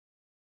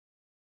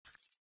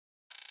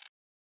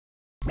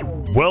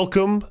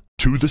Welcome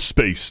to the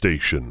space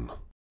station.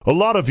 A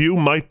lot of you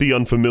might be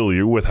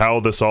unfamiliar with how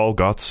this all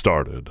got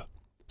started.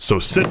 So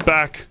sit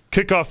back,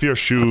 kick off your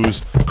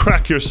shoes,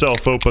 crack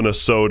yourself open a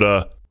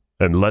soda,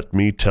 and let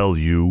me tell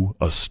you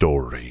a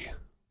story.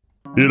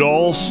 It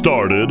all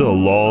started a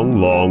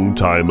long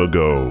time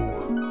ago.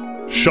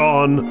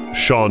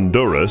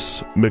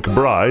 Shonduras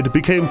McBride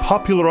became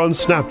popular on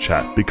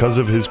Snapchat because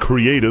of his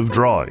creative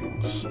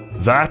drawings.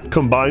 That,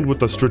 combined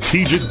with a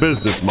strategic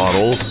business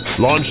model,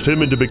 launched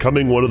him into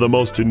becoming one of the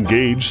most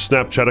engaged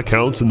Snapchat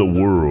accounts in the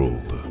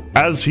world.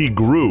 As he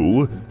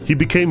grew, he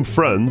became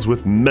friends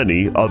with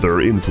many other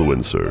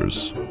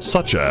influencers,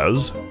 such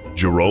as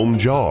Jerome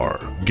Jar,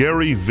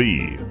 Gary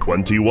V,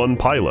 21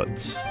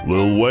 Pilots,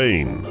 Lil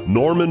Wayne,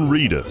 Norman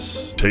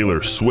Reedus,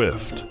 Taylor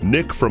Swift,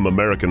 Nick from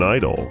American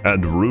Idol,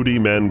 and Rudy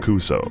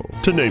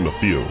Mancuso, to name a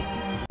few.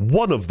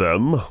 One of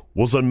them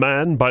was a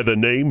man by the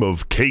name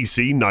of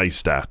Casey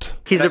Neistat.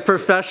 He's a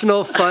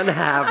professional fun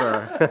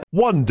haver.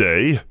 One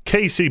day,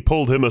 Casey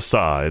pulled him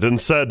aside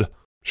and said,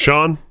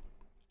 "Sean,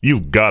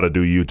 you've got to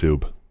do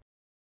YouTube."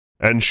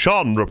 And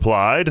Sean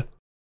replied,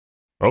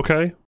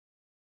 "Okay."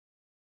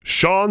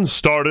 Sean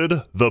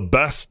started The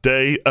Best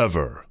Day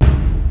Ever,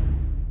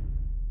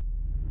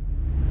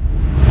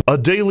 a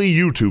daily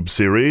YouTube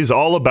series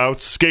all about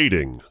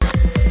skating,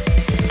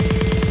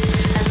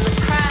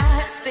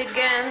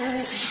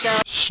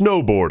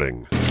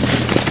 snowboarding,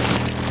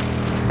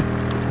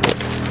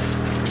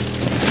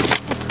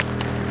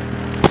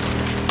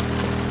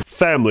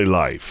 family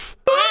life,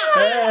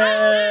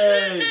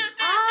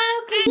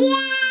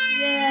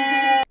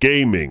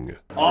 gaming.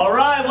 All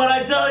right, what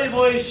I tell you,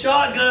 boys,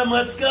 shotgun,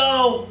 let's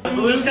go.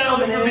 Blue's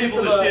down for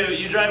people to shoot.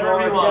 You drive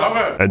wherever you want.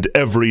 Okay. And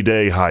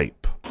everyday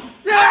hype.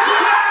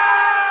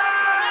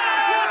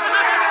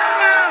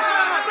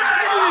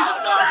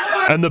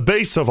 And the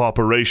base of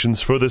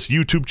operations for this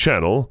YouTube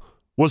channel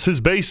was his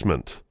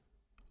basement,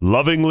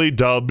 lovingly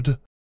dubbed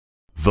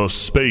the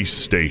Space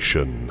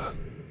Station.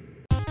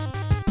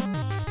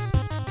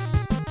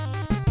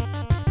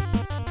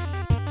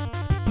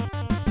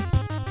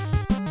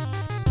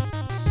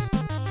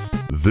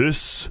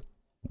 This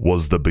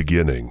was the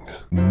beginning.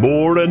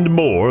 More and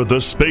more, the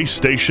space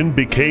station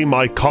became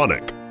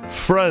iconic.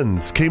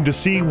 Friends came to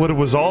see what it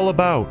was all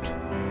about.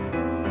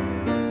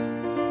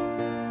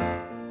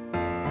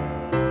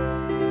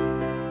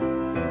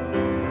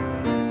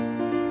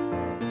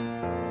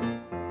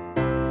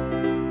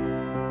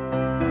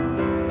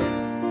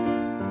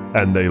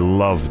 And they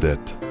loved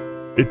it.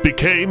 It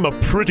became a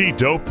pretty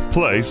dope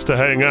place to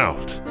hang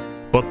out.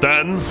 But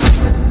then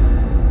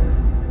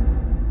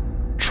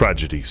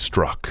tragedy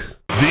struck.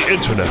 The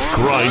internet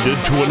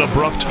grinded to an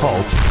abrupt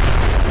halt.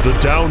 The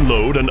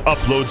download and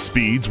upload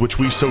speeds which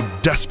we so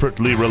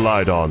desperately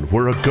relied on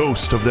were a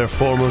ghost of their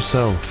former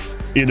self.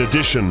 In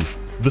addition,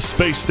 the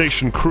space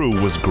station crew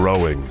was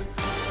growing.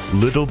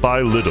 Little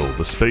by little,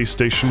 the space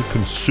station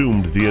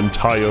consumed the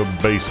entire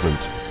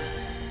basement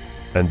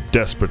and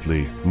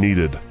desperately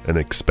needed an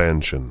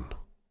expansion.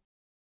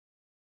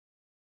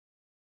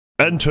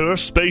 Enter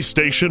Space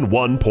Station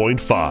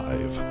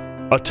 1.5.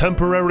 A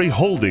temporary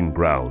holding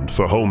ground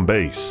for home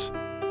base.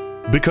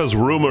 Because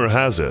rumor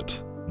has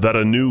it that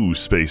a new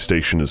space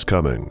station is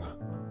coming.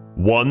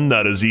 One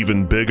that is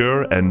even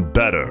bigger and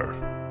better.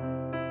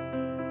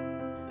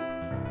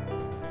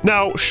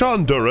 Now,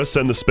 Shonduras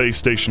and the space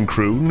station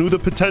crew knew the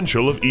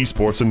potential of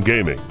esports and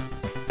gaming.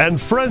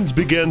 And friends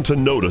began to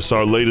notice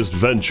our latest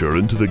venture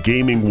into the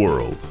gaming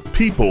world.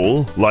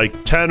 People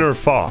like Tanner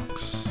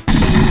Fox,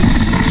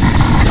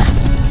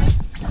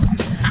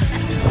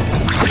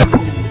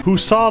 who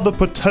saw the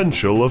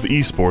potential of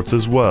esports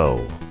as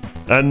well.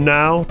 And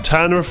now,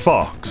 Tanner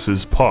Fox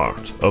is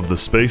part of the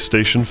Space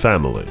Station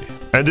family.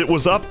 And it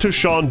was up to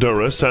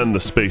Shonduras and the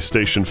Space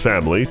Station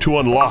family to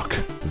unlock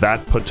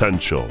that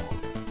potential.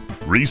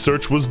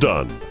 Research was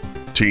done,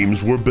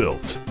 teams were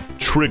built,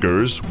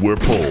 triggers were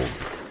pulled,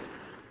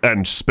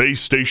 and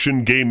Space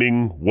Station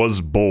Gaming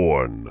was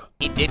born.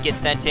 He did get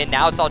sent in.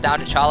 Now it's all down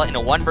to Chala in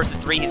a 1 versus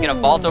 3. He's going to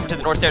vault over to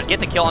the north stairs, get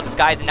the kill on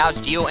Disguise, and now it's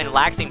Gio and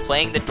Laxing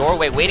playing the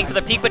doorway, waiting for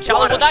the peek, but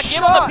Chala will not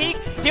give him the peek.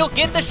 He'll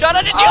get the shot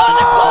on it.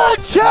 Oh,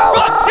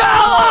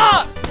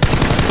 Chala!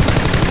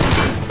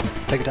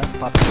 Take it down,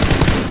 pop.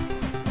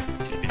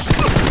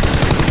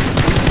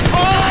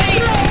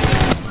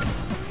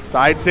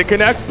 Side SICK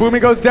connects, Boomy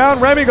goes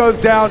down, Remy goes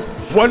down.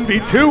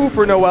 1v2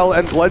 for Noel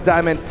and Blood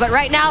Diamond. But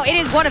right now, it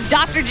is one of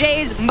Dr.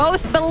 J's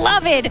most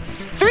beloved.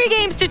 3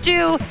 games to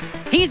 2.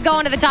 He's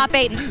going to the top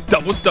 8.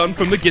 Double stun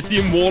from the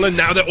Githian wall, and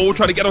now they're all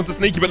trying to get onto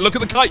Sneaky, but look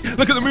at the kite,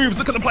 look at the moves,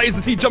 look at the plays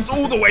as he jumps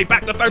all the way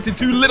back to Fountain,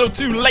 too little,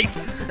 too late.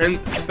 And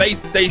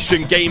Space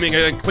Station Gaming are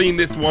going to clean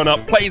this one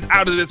up. Plays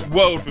out of this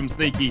world from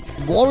Sneaky.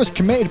 War is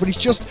committed, but he's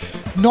just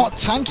not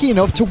tanky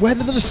enough to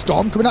weather the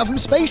storm coming out from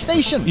Space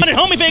Station. And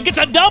Homie gets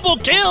a double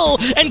kill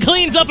and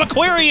cleans up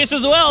Aquarius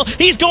as well.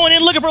 He's going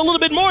in looking for a little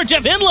bit more.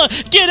 Jeff Hinla,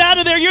 get out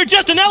of there. You're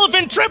just an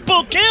elephant.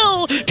 Triple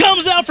kill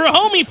comes out for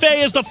Homie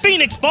Faye as the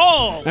Phoenix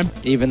falls.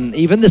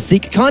 Even the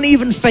Seek can't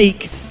even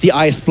fake the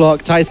ice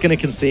block. Ty's going to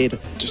concede.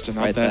 Just an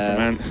out there,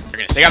 man.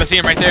 They got to see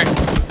him right there.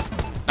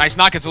 Nice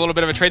knock. It's a little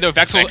bit of a trade though.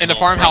 Vexel in the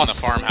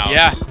farmhouse.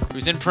 Yeah,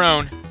 who's in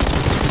prone.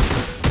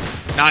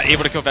 Not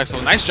able to kill Vexel.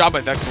 Nice job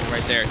by Vexel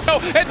right there. Oh,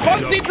 and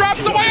Bunsey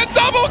drops away a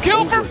double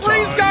kill for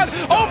Freeze God.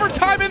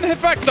 Overtime in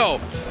effect though.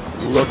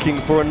 Looking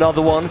for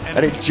another one,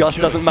 and it just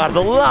doesn't matter.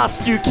 The last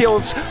few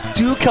kills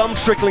do come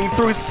trickling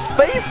through.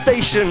 Space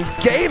Station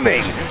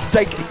Gaming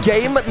take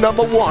game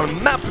number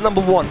 1, map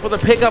number 1. For the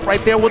pickup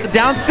right there with the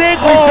down SICK.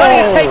 He's going to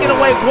get taken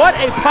away. What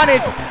a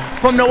punish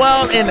from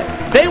Noel, and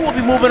they will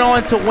be moving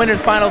on to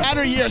winners finals.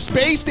 After year,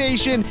 Space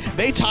Station,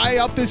 they tie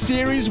up the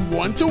series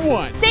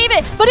 1-1. Save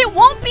it, but it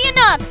won't be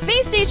enough.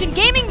 Space Station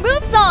Gaming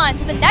moves on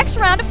to the next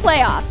round of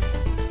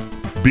playoffs.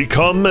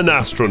 Become an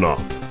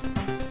astronaut.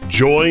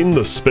 Join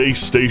the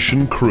Space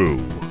Station crew.